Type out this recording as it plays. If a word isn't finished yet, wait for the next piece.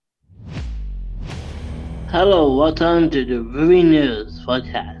Hello, welcome to the Movie News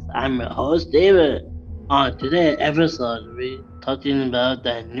Podcast. I'm your host David. On today's episode, we're talking about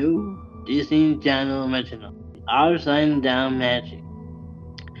the new Disney Channel original, Upside Down Magic.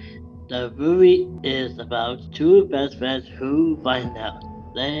 The movie is about two best friends who find out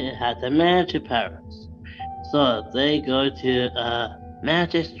they have the magic powers. So they go to a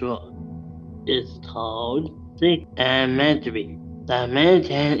magic store. It's called Sick and Magic. The main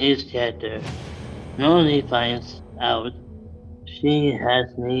is character Noli finds out she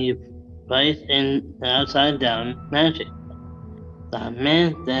has me placed in upside down magic. That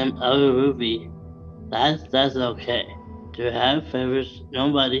meant them other movie. That's okay. To have favorites,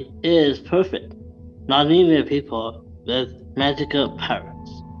 nobody is perfect. Not even people with magical powers.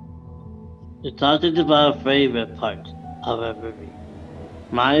 We talked about favorite part of a movie.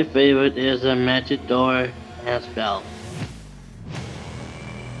 My favorite is the magic door and spell.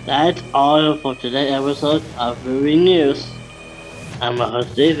 That's all for today's episode of Movie News. I'm your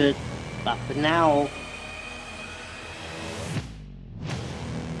host David. Bye for now.